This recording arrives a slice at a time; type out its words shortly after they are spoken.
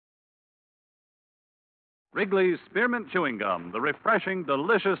Wrigley's Spearmint Chewing Gum, the refreshing,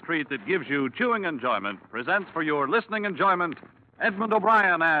 delicious treat that gives you chewing enjoyment, presents for your listening enjoyment Edmund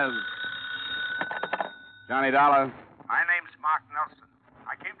O'Brien as Johnny Dollar. My name's Mark Nelson.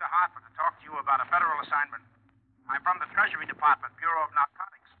 I came to Hartford to talk to you about a federal assignment. I'm from the Treasury Department, Bureau of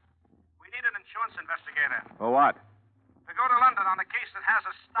Narcotics. We need an insurance investigator For what? to go to London on a case that has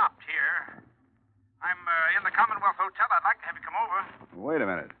us stopped here. I'm in the Commonwealth Hotel. I'd like to have you come over. Wait a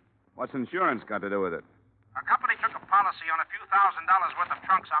minute. What's insurance got to do with it? Our company took a policy on a few $1,000s worth of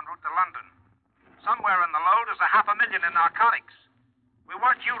trunks en route to London. Somewhere in the load is $500,000 in narcotics. We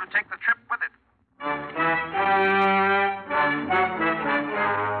want you to take the trip with it.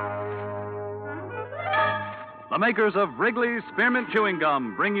 the makers of Wrigley's Spearmint Chewing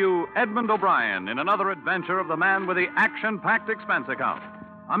Gum bring you Edmund O'Brien in another adventure of the man with the action-packed expense account.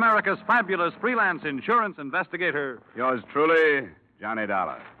 America's fabulous freelance insurance investigator. Yours truly, Johnny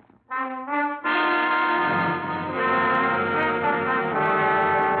Dollar.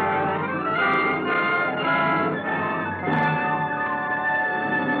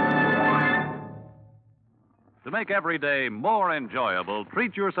 To make every day more enjoyable,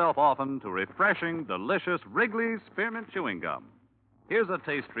 treat yourself often to refreshing, delicious Wrigley's Spearmint Chewing Gum. Here's a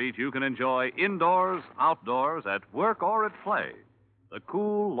taste treat you can enjoy indoors, outdoors, at work, or at play. The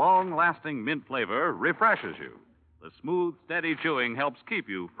cool, long-lasting mint flavor refreshes you. The smooth, steady chewing helps keep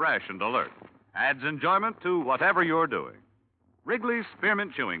you fresh and alert. Adds enjoyment to whatever you're doing. Wrigley's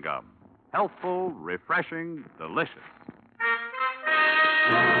Spearmint Chewing Gum. Healthful, refreshing, delicious.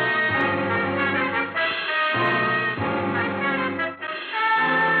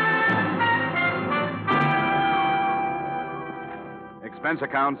 Expense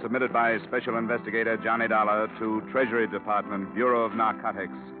account submitted by Special Investigator Johnny Dollar to Treasury Department, Bureau of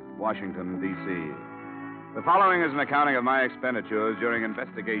Narcotics, Washington, D.C. The following is an accounting of my expenditures during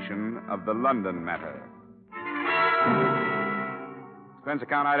investigation of the London matter. Expense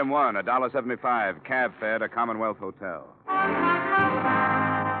account item 1, $1.75, cab fare to Commonwealth Hotel.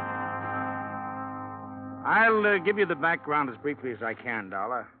 I'll give you the background as briefly as I can,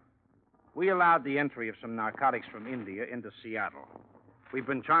 Dollar. We allowed the entry of some narcotics from India into Seattle. We've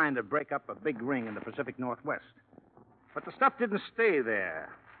been trying to break up a big ring in the Pacific Northwest. But the stuff didn't stay there.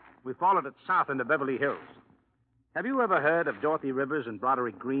 We followed it south into Beverly Hills. Have you ever heard of Dorothy Rivers and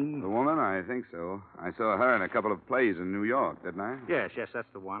Broderick Green? The woman? I think so. I saw her in a couple of plays in New York, didn't I? Yes,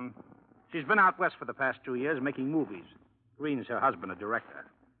 that's the one. She's been out west for the past 2 years making movies. Green's her husband, a director.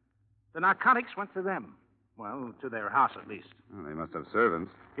 The narcotics went to them. Well, to their house, at least. Oh, they must have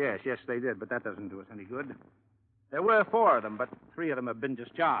servants. Yes, they did, but that doesn't do us any good. There were 4 of them, but 3 of them have been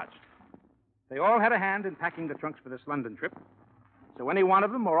discharged. They all had a hand in packing the trunks for this London trip. So any one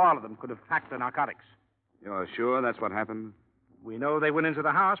of them or all of them could have packed the narcotics. You're sure that's what happened? We know they went into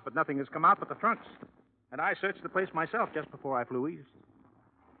the house, but nothing has come out but the trunks. And I searched the place myself just before I flew east.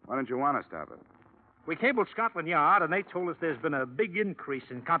 Why don't you want to stop it? We cabled Scotland Yard, and they told us there's been a big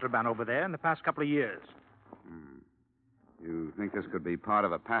increase in contraband over there in the past couple of years. You think this could be part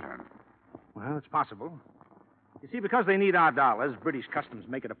of a pattern? Well, it's possible. You see, because they need our dollars, British Customs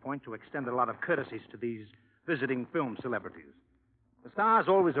make it a point to extend a lot of courtesies to these visiting film celebrities. The stars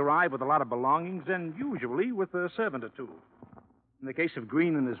always arrive with a lot of belongings and usually with a servant or 2. In the case of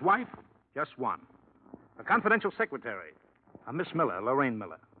Green and his wife, just one. A confidential secretary, a Miss Miller, Lorraine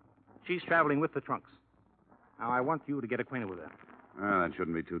Miller. She's traveling with the trunks. Now, I want you to get acquainted with her. Well, that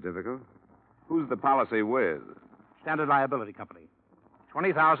shouldn't be too difficult. Who's the policy with? Standard Liability Company.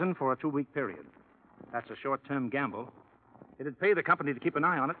 $20,000 for a 2-week period. That's a short-term gamble. It'd pay the company to keep an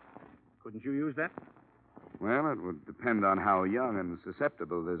eye on it. Couldn't you use that? Well, it would depend on how young and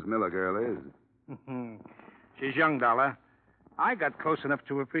susceptible this Miller girl is. She's young, Dollar. I got close enough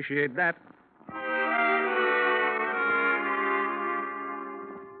to appreciate that.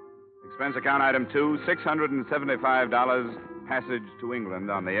 Expense account item 2, $675, passage to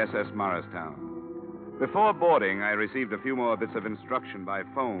England on the SS Morristown. Before boarding, I received a few more bits of instruction by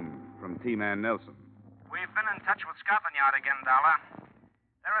phone from T-Man Nelson. We've been in touch with Scotland Yard again, Dollar.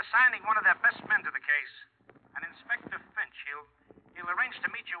 They're assigning one of their best men to the case. An Inspector Finch. He'll arrange to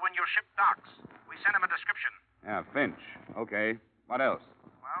meet you when your ship docks. We sent him a description. Yeah, Finch. Okay. What else?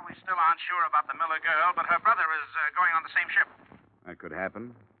 Well, we still aren't sure about the Miller girl, but her brother is going on the same ship. That could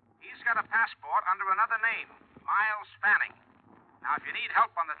happen. He's got a passport under another name, Miles Fanning. Now, if you need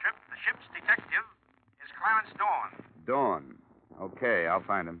help on the trip, the ship's detective is Clarence Dorn. Dorn. Okay, I'll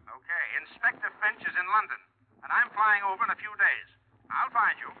find him. Okay, Inspector Finch is in London, and I'm flying over in a few days. I'll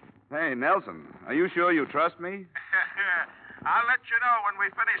find you. Hey, Nelson, are you sure you trust me? I'll let you know when we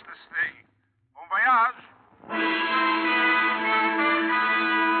finish this thing. Bon voyage.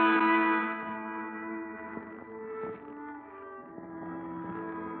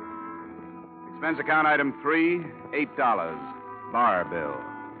 Expense account item 3, $8. Bar bill.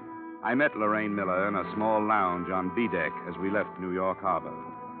 I met Lorraine Miller in a small lounge on B deck as we left New York Harbor.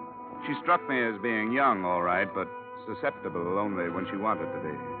 She struck me as being young, all right, but susceptible only when she wanted to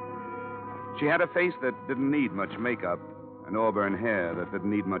be. She had a face that didn't need much makeup and auburn hair that didn't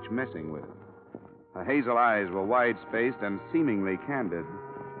need much messing with. Her hazel eyes were wide-spaced and seemingly candid,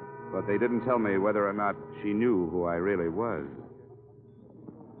 but they didn't tell me whether or not she knew who I really was.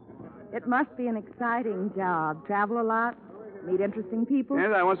 It must be an exciting job. Travel a lot, meet interesting people.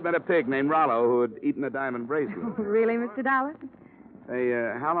 Yes, I once met a pig named Rollo who had eaten a diamond bracelet. Really, Mr. Dollar? Hey,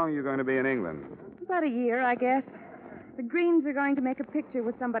 how long are you going to be in England? About a year, I guess. The Greens are going to make a picture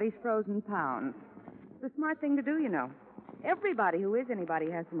with somebody's frozen pounds. It's a smart thing to do, you know. Everybody who is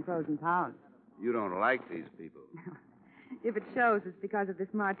anybody has some frozen pounds. You don't like these people. If it shows, it's because of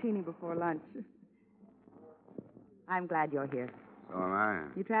this martini before lunch. I'm glad you're here. So am I.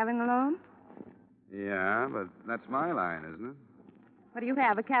 You traveling alone? Yeah, but that's my line, isn't it? What do you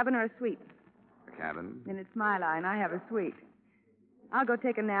have, a cabin or a suite? A cabin. Then it's my line. I have a suite. I'll go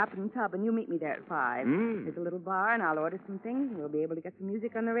take a nap in the tub, and you meet me there at 5. There's a little bar, and I'll order some things, and we'll be able to get some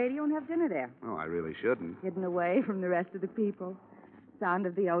music on the radio and have dinner there. Oh, I really shouldn't. Hidden away from the rest of the people. Sound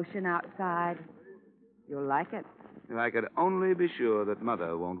of the ocean outside. You'll like it. If I could only be sure that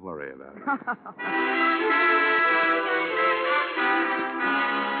Mother won't worry about it.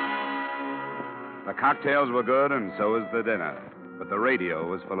 The cocktails were good, and so was the dinner. But the radio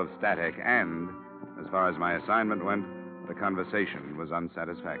was full of static, and, as far as my assignment went, the conversation was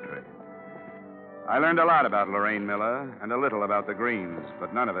unsatisfactory. I learned a lot about Lorraine Miller and a little about the Greens,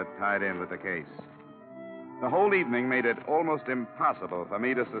 but none of it tied in with the case. The whole evening made it almost impossible for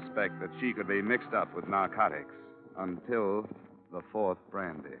me to suspect that she could be mixed up with narcotics until the fourth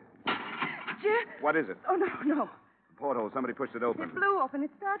brandy. Jim? What is it? Oh, no. Porthole. Somebody pushed it open. It blew open. It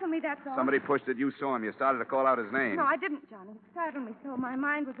startled me, that's all. Somebody pushed it. You saw him. You started to call out his name. No, I didn't, Johnny. It startled me so. My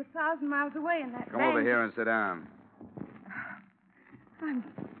mind was 1,000 miles away in that Come over here and sit down. I'm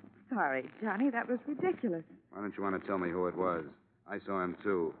sorry, Johnny. That was ridiculous. Why don't you want to tell me who it was? I saw him,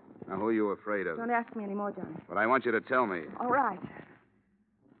 too. Now, who are you afraid of? Don't ask me any more, Johnny. But I want you to tell me. All right.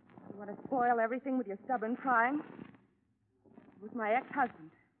 You want to spoil everything with your stubborn prying? It was my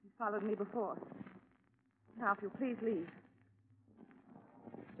ex-husband. He followed me before. Now, if you'll please leave.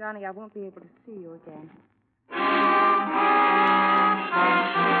 Johnny, I won't be able to see you again.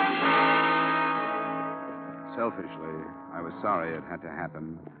 Selfishly, I was sorry it had to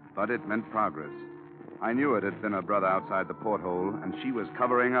happen, but it meant progress. I knew it had been her brother outside the porthole, and she was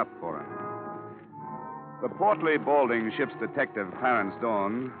covering up for him. The portly, balding ship's detective, Clarence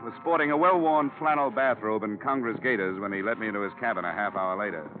Dawn, was sporting a well-worn flannel bathrobe and Congress gaiters when he let me into his cabin a half hour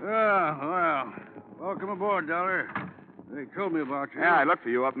later. Well, welcome aboard, Dollar. They told me about you. Yeah, I looked for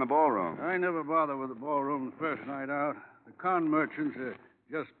you up in the ballroom. I never bother with the ballroom the first night out. The con merchants are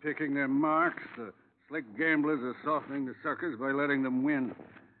just picking their marks. The slick gamblers are softening the suckers by letting them win.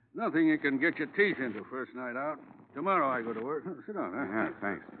 Nothing you can get your teeth into first night out. Tomorrow I go to work. Sit down, huh? Yeah,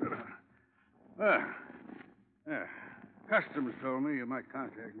 thanks. Customs told me you might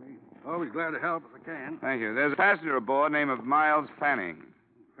contact me. Always glad to help if I can. Thank you. There's a passenger aboard named of Miles Fanning.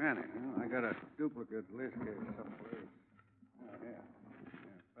 Fanning, I got a duplicate list here somewhere. Oh, yeah.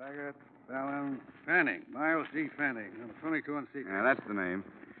 Baggett, Fallon, Fanning. Miles D. Fanning. 22 on secret. Yeah, that's the name.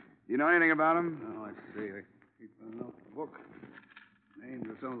 Do you know anything about him? Oh, let's see. I keep a notebook. Names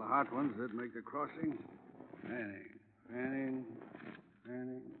of some of the hot ones that make the crossing. Fanning.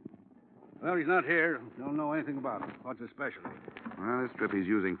 Well, he's not here. Don't know anything about him. What's his specialty? Well, this trip he's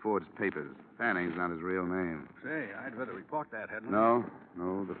using Ford's papers. Fanning's not his real name. Say, I'd better report that, hadn't I?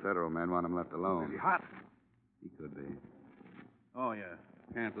 No, the federal men want him left Is alone. he hot? He could be. Oh, yeah.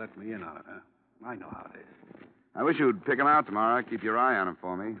 Can't let me in on it, huh? I know how it is. I wish you'd pick him out tomorrow. Keep your eye on him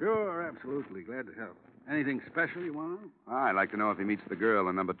for me. Sure, absolutely. Glad to help. Anything special you want? I'd like to know if he meets the girl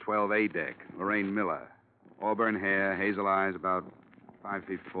in number 12A deck, Lorraine Miller. Auburn hair, hazel eyes, about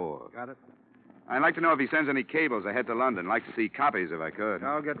 5'4". Got it? I'd like to know if he sends any cables ahead to London. Like to see copies if I could.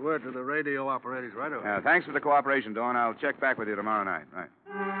 I'll get word to the radio operators right away. Thanks for the cooperation, Dawn. I'll check back with you tomorrow night. Right.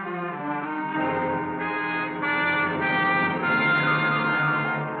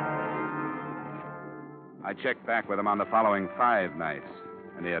 I checked back with him on the following 5 nights,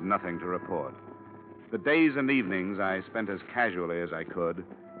 and he had nothing to report. The days and evenings I spent as casually as I could,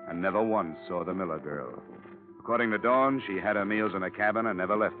 and never once saw the Miller girl. According to Dawn, she had her meals in a cabin and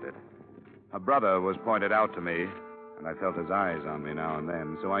never left it. Her brother was pointed out to me, and I felt his eyes on me now and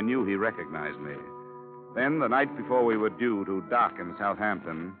then, so I knew he recognized me. Then, the night before we were due to dock in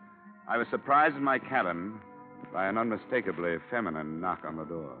Southampton, I was surprised in my cabin by an unmistakably feminine knock on the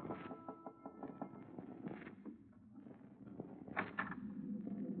door.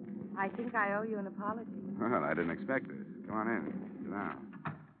 I think I owe you an apology. Well, I didn't expect this. Come on in. Sit down.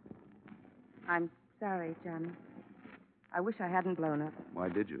 I'm sorry, Johnny. I wish I hadn't blown up. Why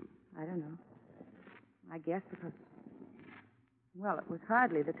did you? I don't know. I guess because, well, it was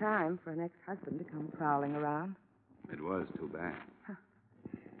hardly the time for an ex-husband to come prowling around. It was too bad.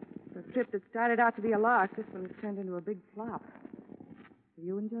 The trip that started out to be a lark, this one has turned into a big flop. Have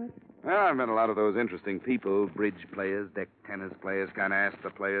you enjoyed it? Well, I've met a lot of those interesting people, bridge players, deck tennis players, kind of ask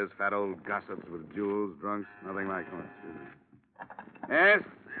the players, fat old gossips with jewels, drunks, nothing like that. Yes?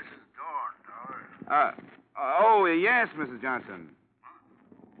 This is Dorn, Yes, Mrs. Johnson.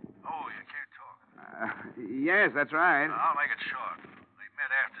 Oh, you can't talk. Yes, that's right. I'll make it short. They met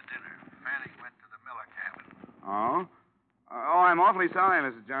after dinner. Fanning went to the Miller cabin. Oh? I'm awfully sorry,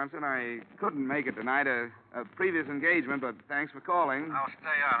 Mrs. Johnson. I couldn't make it tonight. A previous engagement, but thanks for calling. I'll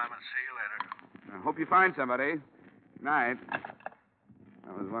stay on him and see you later. I hope you find somebody. Night.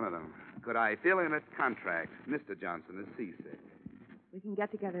 That was one of them. Could I fill in a contract? Mr. Johnson is seasick. We can get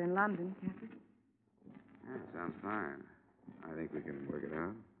together in London, can't we? Yeah, sounds fine. I think we can work it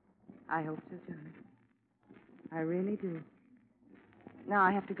out. I hope so, Johnny. I really do. Now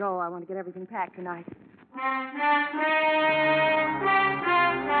I have to go. I want to get everything packed tonight.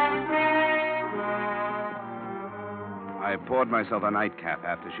 I poured myself a nightcap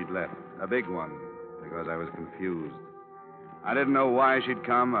after she'd left. A big one, because I was confused. I didn't know why she'd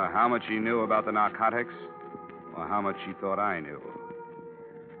come, or how much she knew about the narcotics, or how much she thought I knew.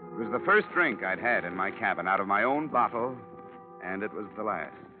 It was the first drink I'd had in my cabin out of my own bottle, and it was the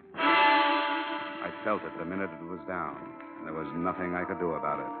last. I felt it the minute it was down. There was nothing I could do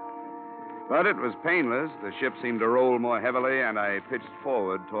about it. But it was painless. The ship seemed to roll more heavily, and I pitched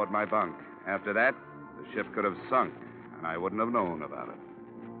forward toward my bunk. After that, the ship could have sunk, and I wouldn't have known about it.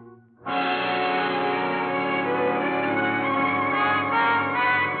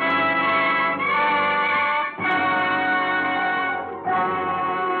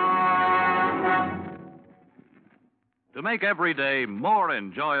 To make every day more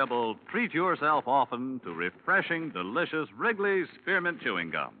enjoyable, treat yourself often to refreshing, delicious Wrigley's Spearmint Chewing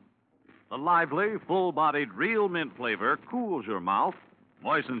Gum. The lively, full-bodied real mint flavor cools your mouth,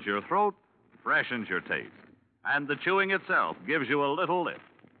 moistens your throat, freshens your taste. And the chewing itself gives you a little lift,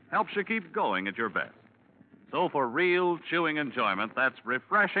 helps you keep going at your best. So for real chewing enjoyment that's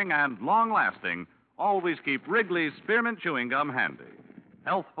refreshing and long-lasting, always keep Wrigley's Spearmint Chewing Gum handy.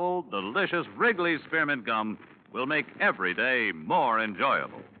 Healthful, delicious Wrigley's Spearmint Gum will make every day more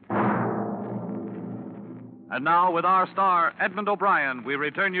enjoyable. And now, with our star, Edmund O'Brien, we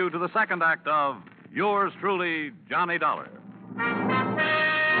return you to the second act of Yours Truly, Johnny Dollar.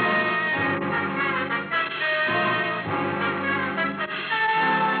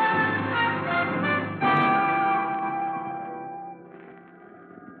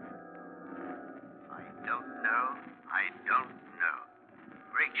 I don't know.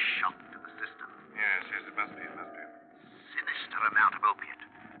 Great shock to the system. Yes, it must be. Sinister amount of opiate.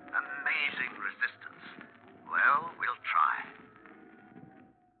 Amazing resistance. Well, we'll try.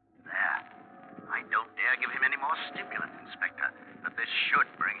 There. I don't dare give him any more stimulant, Inspector, but this should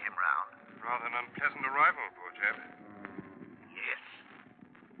bring him round. Rather an unpleasant arrival, poor chap. Yes.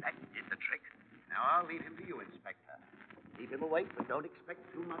 That did the trick. Now I'll leave him to you, Inspector. Keep him awake, but don't expect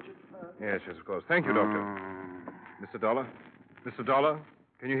too much at first. Yes, of course. Thank you, Doctor. Mr. Dollar? Mr. Dollar?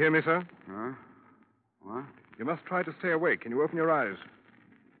 Can you hear me, sir? Huh? What? You must try to stay awake. Can you open your eyes?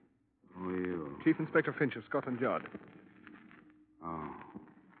 Who are you? Chief Inspector Finch of Scotland Yard.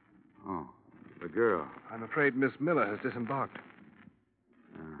 Oh, the girl. I'm afraid Miss Miller has disembarked.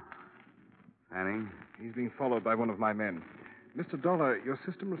 Fanning? He's being followed by one of my men. Mr. Dollar, your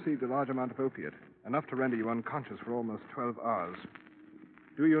system received a large amount of opiate, enough to render you unconscious for almost 12 hours.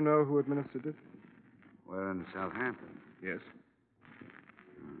 Do you know who administered it? We're in Southampton. Yes.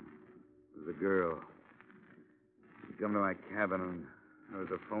 It was a girl. She come to my cabin and there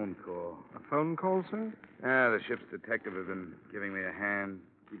was a phone call. A phone call, sir? Yeah, the ship's detective has been giving me a hand,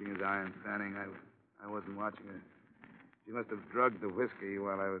 keeping his eye on Fanning. I wasn't watching her. She must have drugged the whiskey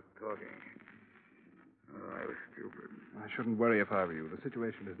while I was talking. Oh, I was stupid. I shouldn't worry if I were you. The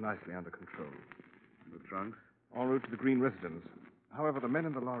situation is nicely under control. The trunks? En route to the Green residence. However, the men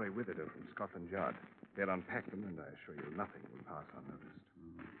in the lorry with it are from Scotland Yard. They'll unpack them, and I assure you nothing will pass unnoticed.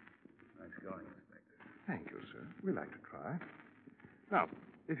 Nice going, Inspector. Thank you, sir. We like to try. Now,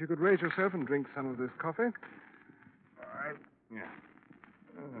 if you could raise yourself and drink some of this coffee. All right. Yeah.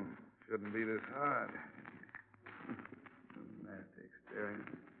 Shouldn't be this hard. Nasty experience.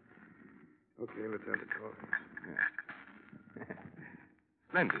 Okay, let's have the coffee.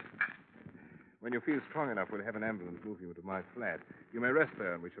 Splendid. When you feel strong enough, we'll have an ambulance move you to my flat. You may rest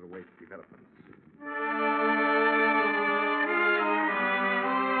there, and we shall await developments.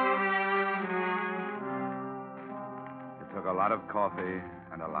 It took a lot of coffee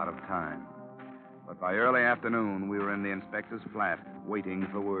and a lot of time. But by early afternoon, we were in the inspector's flat, waiting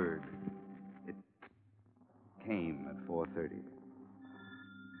for word. It came at 4:30.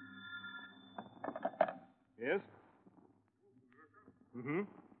 Yes? Mm-hmm.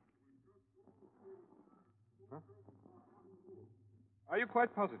 Huh? Are you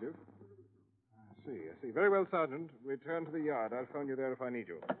quite positive? I see. Very well, Sergeant. Return to the yard. I'll phone you there if I need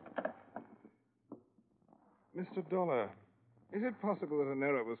you. Mr. Dollar, is it possible that an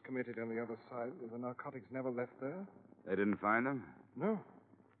error was committed on the other side, that the narcotics never left there? They didn't find them? No.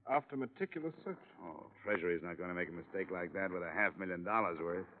 After meticulous search. Oh, Treasury's not going to make a mistake like that with $500,000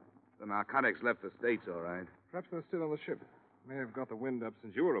 worth. The narcotics left the States, all right. Perhaps they're still on the ship. May have got the wind up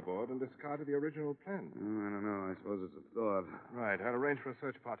since you were aboard and discarded the original plan. I don't know. I suppose it's a thought. Right. I'll arrange for a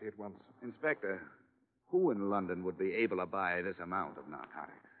search party at once. Inspector, who in London would be able to buy this amount of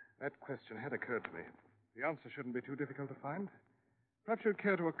narcotics? That question had occurred to me. The answer shouldn't be too difficult to find. Perhaps you'd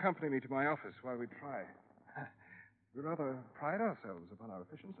care to accompany me to my office while we try. We rather pride ourselves upon our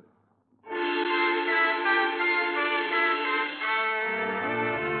efficiency.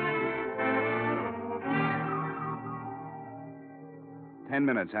 10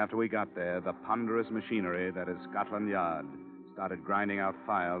 minutes after we got there, the ponderous machinery that is Scotland Yard started grinding out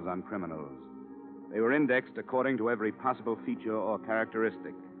files on criminals. They were indexed according to every possible feature or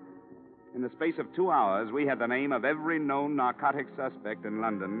characteristic. In the space of 2 hours, we had the name of every known narcotic suspect in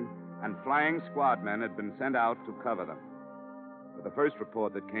London, and flying squad men had been sent out to cover them. But the first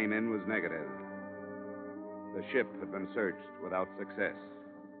report that came in was negative. The ship had been searched without success.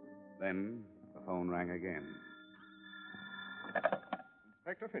 Then the phone rang again.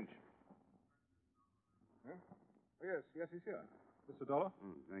 Inspector Finch. Huh? Oh, yes, he's here. Mr. Dollar?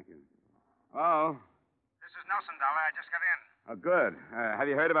 Thank you. Oh. This is Nelson, Dollar. I just got in. Oh, good. Have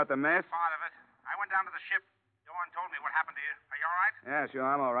you heard about the mess? Part of it. I went down to the ship. Dorn told me what happened to you. Are you all right? Yeah, sure,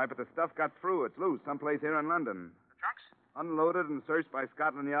 I'm all right, but the stuff got through. It's loose someplace here in London. The trunks? Unloaded and searched by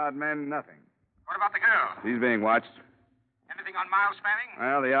Scotland Yard men, nothing. What about the girl? She's being watched. Anything on Miles Fanning?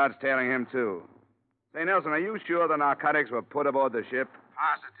 Well, the yard's tailing him, too. Say, Nelson, are you sure the narcotics were put aboard the ship?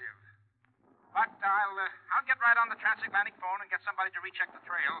 Positive. But I'll get right on the transatlantic phone and get somebody to recheck the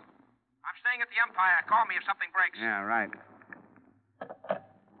trail. I'm staying at the Empire. Call me if something breaks. Yeah, right.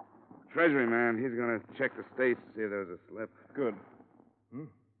 Treasury man, he's going to check the States to see if there was a slip. Good.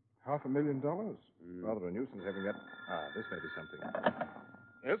 $500,000? Rather a nuisance having that. This may be something.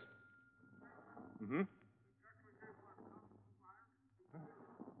 Yes? Mm-hmm.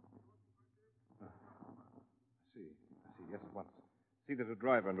 I see. Yes, at once. See that a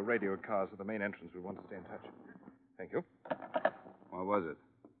driver and a radio cars at the main entrance. We want to stay in touch. Thank you. What was it?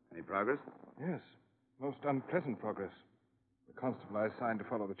 Any progress? Yes. Most unpleasant progress. The constable I assigned to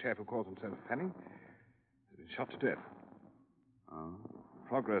follow the chap who calls himself Fanning has been shot to death. Oh?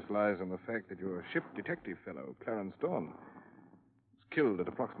 Progress lies in the fact that your ship detective fellow, Clarence Dawn, was killed at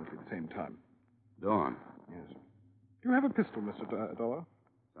approximately the same time. Dawn? Yes. Do you have a pistol, Mr. Dollar?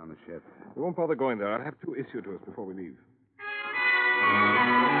 It's on the ship. We won't bother going there. I'll have two issued to us before we leave.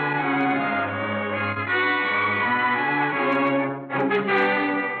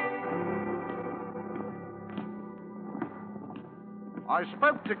 I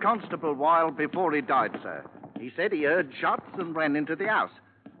spoke to Constable Wilde before he died, sir. He said he heard shots and ran into the house.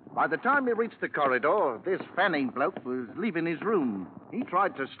 By the time he reached the corridor, this Fanning bloke was leaving his room. He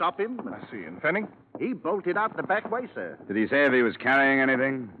tried to stop him. I see. And Fanning? He bolted out the back way, sir. Did he say if he was carrying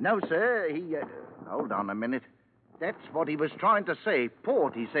anything? No, sir. He, hold on a minute. That's what he was trying to say.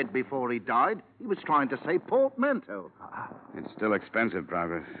 Port, he said before he died. He was trying to say portmanteau. It's still expensive,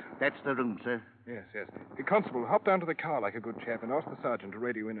 Progress. That's the room, sir. Yes. Hey, Constable, hop down to the car like a good chap and ask the sergeant to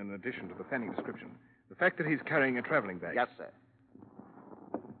radio in an addition to the Fanning description. The fact that he's carrying a traveling bag. Yes, sir.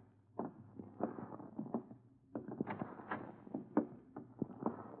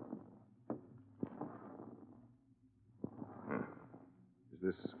 Is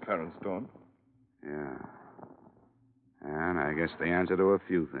this Clarence Dawn? Yeah. And I guess the answer to a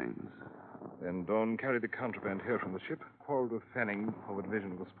few things. Then Dawn carried the contraband here from the ship, quarreled with Fanning over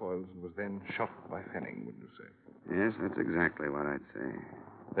division of the spoils, and was then shot by Fanning, wouldn't you say? Yes, that's exactly what I'd say.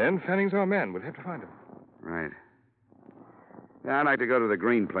 Then Fanning's our man. We'll have to find him. Right. Yeah, I'd like to go to the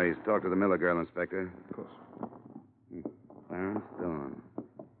Green place, talk to the Miller girl, Inspector. Of course. Clarence Dawn.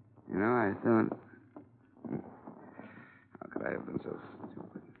 You know, I thought... How could I have been so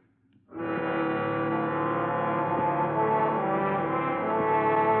stupid?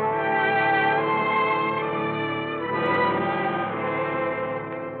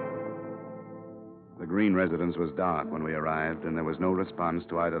 residence was dark when we arrived, and there was no response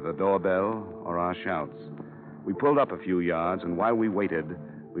to either the doorbell or our shouts. We pulled up a few yards, and while we waited,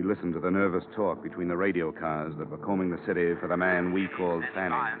 we listened to the nervous talk between the radio cars that were combing the city for the man we called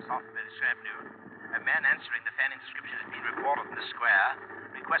Fanning. Software this afternoon. A man answering the Fanning description has been reported in the square.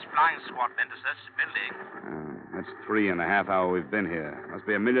 Request flying squad men to search the building. That's 3.5 hours we've been here. Must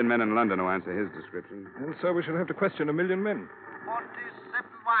be 1 million men in London who answer his description. And so we shall have to question 1 million men.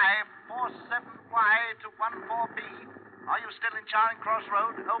 47Y, 47Y to 14B. Are you still in Charing Cross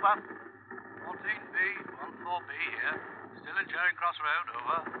Road? Over. 14B, 14B here. Still in Charing Cross Road,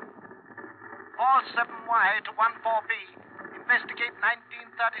 over. 47Y to 14B. Investigate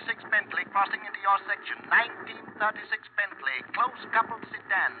 1936 Bentley crossing into your section. 1936 Bentley. Close coupled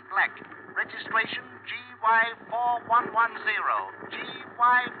sedan, black. Registration GY4110.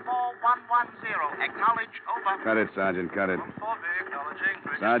 GY4110. Acknowledge, over. Cut it, Sergeant, cut it. 14B acknowledging.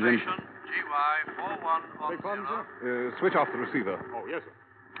 Sergeant. Registration GY4110. Switch off the receiver. Oh, yes, sir.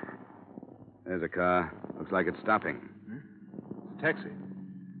 There's a car. Looks like it's stopping. It's a taxi.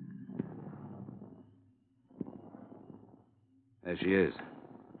 There she is.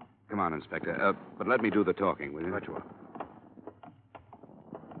 Come on, Inspector. But let me do the talking, will you? Right you are.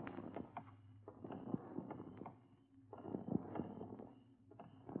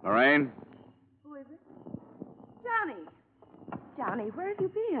 Lorraine? Who is it? Johnny. Johnny, where have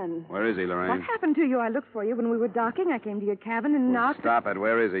you been? Where is he, Lorraine? What happened to you? I looked for you when we were docking. I came to your cabin and knocked. Stop it.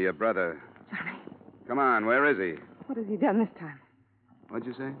 Where is he, your brother? Johnny, Come on, where is he? what has he done this time? What'd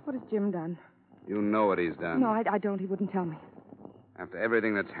you say? What has Jim done? You know what he's done. No, I don't. He wouldn't tell me. After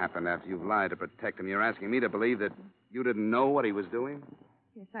everything that's happened, after you've lied to protect him, you're asking me to believe that you didn't know what he was doing?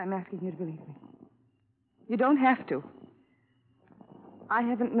 Yes, I'm asking you to believe me. You don't have to. I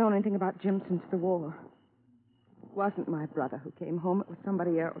haven't known anything about Jim since the war. It wasn't my brother who came home. It was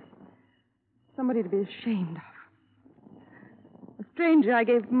somebody else. Somebody to be ashamed of. A stranger I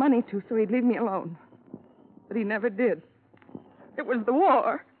gave money to so he'd leave me alone. But he never did. It was the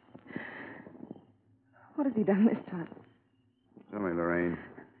war. What has he done this time? Tell me, Lorraine.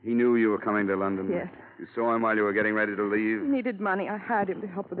 He knew you were coming to London? Yes. You saw him while you were getting ready to leave? He needed money. I hired him to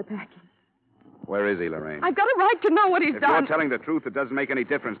help with the packing. Where is he, Lorraine? I've got a right to know what he's If done. you're telling the truth, it doesn't make any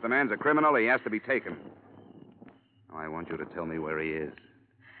difference. The man's a criminal. He has to be taken. Now, I want you to tell me where he is.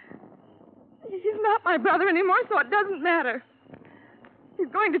 He's not my brother anymore, so it doesn't matter. He's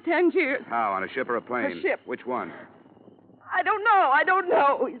going to Tangiers. How, on a ship or a plane? A ship. Which one? I don't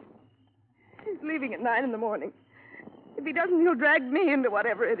know. He's leaving at 9 a.m. If he doesn't, he'll drag me into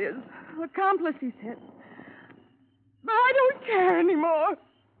whatever it is. Accomplice, he said. But I don't care anymore.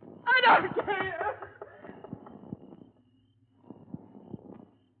 I don't care.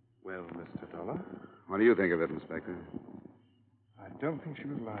 Well, Mr. Dollar, What do you think of it, Inspector? I don't think she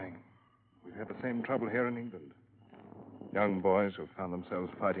was lying. We've had the same trouble here in England. Young boys who found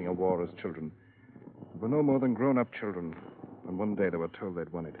themselves fighting a war as children were no more than grown-up children when one day they were told they'd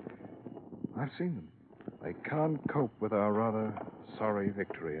won it. I've seen them. They can't cope with our rather sorry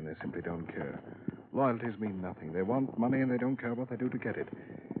victory, and they simply don't care. Loyalties mean nothing. They want money, and they don't care what they do to get it.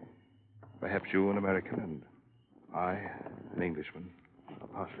 Perhaps you, an American, and I, an Englishman, are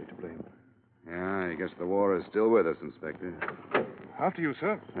partially to blame. Yeah, I guess the war is still with us, Inspector. After you,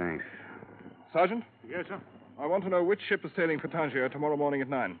 sir. Thanks. Sergeant, Yes, sir. I want to know which ship is sailing for Tangier tomorrow morning at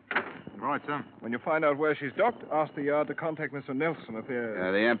 9. Right, sir. When you find out where she's docked, ask the yard to contact Mr. Nelson at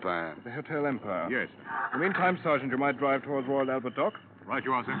The Empire. the Hotel Empire. Yes, sir. In the meantime, Sergeant, you might drive towards Royal Albert Dock. Right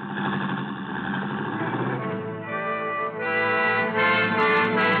you are, sir.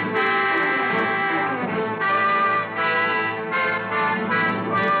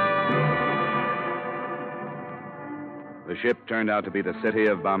 The ship turned out to be the city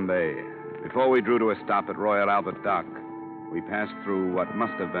of Bombay. Before we drew to a stop at Royal Albert Dock, we passed through what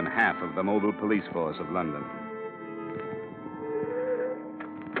must have been half of the mobile police force of London.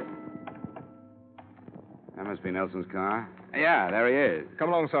 That must be Nelson's car. Yeah, there he is. Come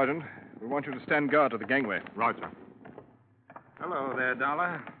along, Sergeant. We want you to stand guard at the gangway. Right, sir. Hello there,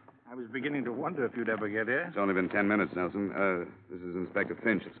 Dollar. I was beginning to wonder if you'd ever get here. It's only been 10 minutes, Nelson. This is Inspector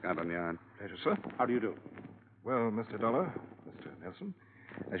Finch at Scotland Yard. Pleasure, sir. How do you do? Well, Mr. Dollar, Mr. Nelson,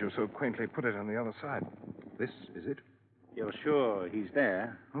 as you so quaintly put it on the other side, this is it? You're sure he's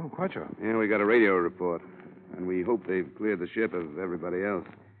there? Oh, quite sure. Yeah, we got a radio report. And we hope they've cleared the ship of everybody else.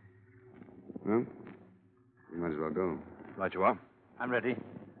 Well, we might as well go. Right you are. I'm ready.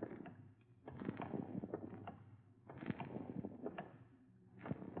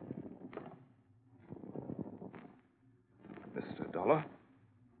 Mr. Dollar?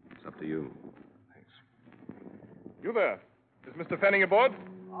 It's up to you. Thanks. You there. Is Mr. Fanning aboard?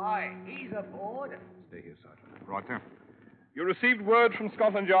 Aye, he's aboard. Stay here, Sergeant. Right there. You received word from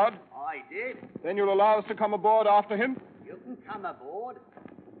Scotland Yard? I did. Then you'll allow us to come aboard after him? You can come aboard.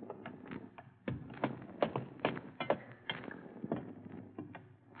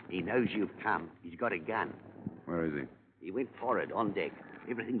 He knows you've come. He's got a gun. Where is he? He went forward, on deck.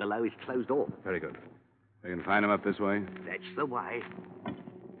 Everything below is closed off. Very good. We can find him up this way? That's the way.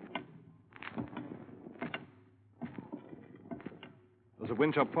 There's a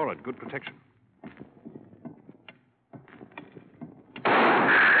winch up forward. Good protection.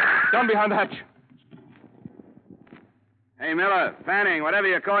 Down behind the hatch. Hey, Miller, Fanning, whatever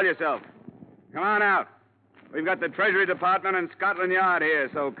you call yourself. Come on out. We've got the Treasury Department and Scotland Yard here,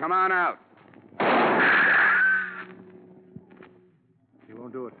 so come on out. He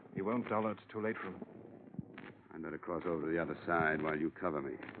won't do it. He won't, Dollar. It's too late for him. I'd better cross over to the other side while you cover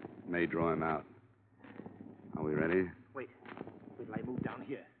me. May draw him out. Are we ready? Wait till I move down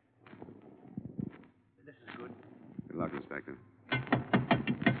here. This is good. Good luck, Inspector.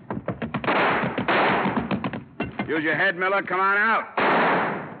 Use your head, Miller. Come on out.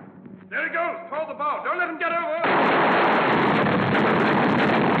 There he goes. Toward the bow. Don't let him get over.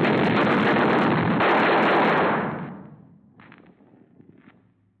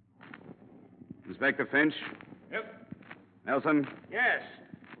 Inspector Finch? Yep. Nelson? Yes.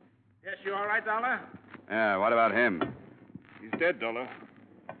 Yes, you all right, Dollar? Yeah, what about him? He's dead, Dollar.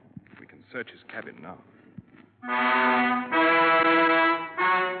 We can search his cabin now.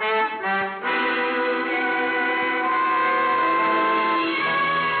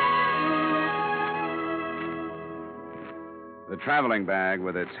 The traveling bag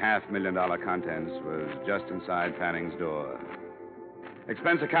with its $500,000 contents was just inside Fanning's door.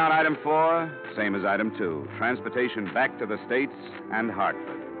 Expense account item 4, same as item 2. Transportation back to the States and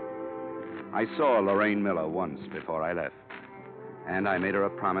Hartford. I saw Lorraine Miller once before I left. And I made her a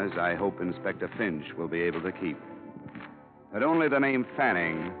promise I hope Inspector Finch will be able to keep. That only the name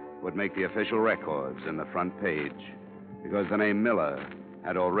Fanning would make the official records in the front page, because the name Miller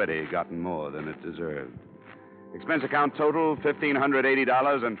had already gotten more than it deserved. Expense account total,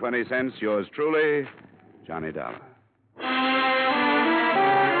 $1,580.20. Yours truly, Johnny Dollar.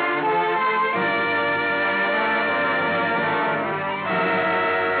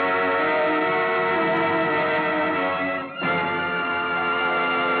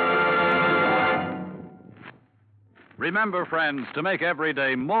 Remember, friends, to make every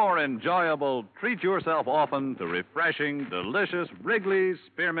day more enjoyable, treat yourself often to refreshing, delicious Wrigley's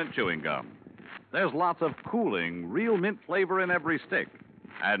Spearmint Chewing Gum. There's lots of cooling, real mint flavor in every stick.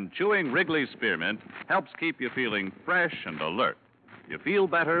 And chewing Wrigley's Spearmint helps keep you feeling fresh and alert. You feel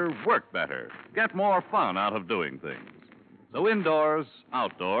better, work better, get more fun out of doing things. So indoors,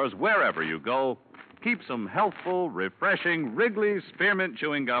 outdoors, wherever you go, keep some healthful, refreshing Wrigley's Spearmint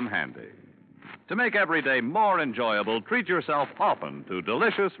Chewing Gum handy. To make every day more enjoyable, treat yourself often to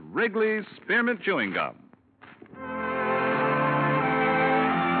delicious Wrigley's Spearmint Chewing Gum.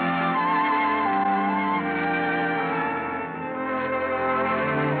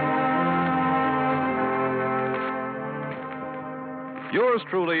 Yours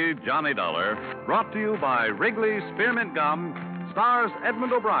truly, Johnny Dollar, brought to you by Wrigley's Spearmint Gum, stars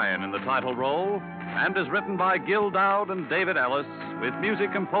Edmund O'Brien in the title role, and is written by Gil Dowd and David Ellis, with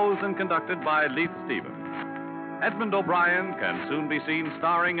music composed and conducted by Leith Stevens. Edmund O'Brien can soon be seen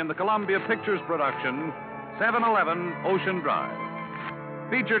starring in the Columbia Pictures production, 711 Ocean Drive.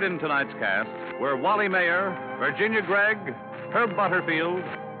 Featured in tonight's cast were Wally Mayer, Virginia Gregg, Herb Butterfield,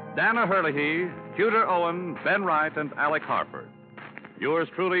 Dana Herlihy, Tudor Owen, Ben Wright, and Alec Harford. Yours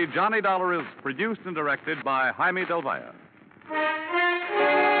truly, Johnny Dollar, is produced and directed by Jaime Del Valle.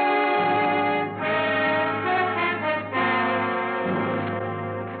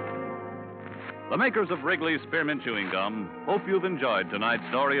 The makers of Wrigley's Spearmint Chewing Gum hope you've enjoyed tonight's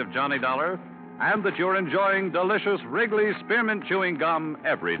story of Johnny Dollar and that you're enjoying delicious Wrigley's Spearmint Chewing Gum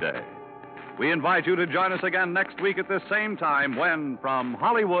every day. We invite you to join us again next week at this same time when, from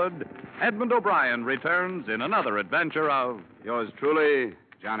Hollywood, Edmund O'Brien returns in another adventure of... Yours truly,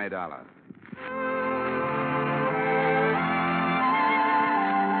 Johnny Dollar.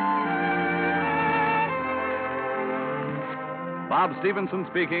 Bob Stevenson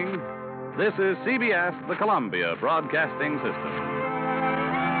speaking. This is CBS, the Columbia Broadcasting System.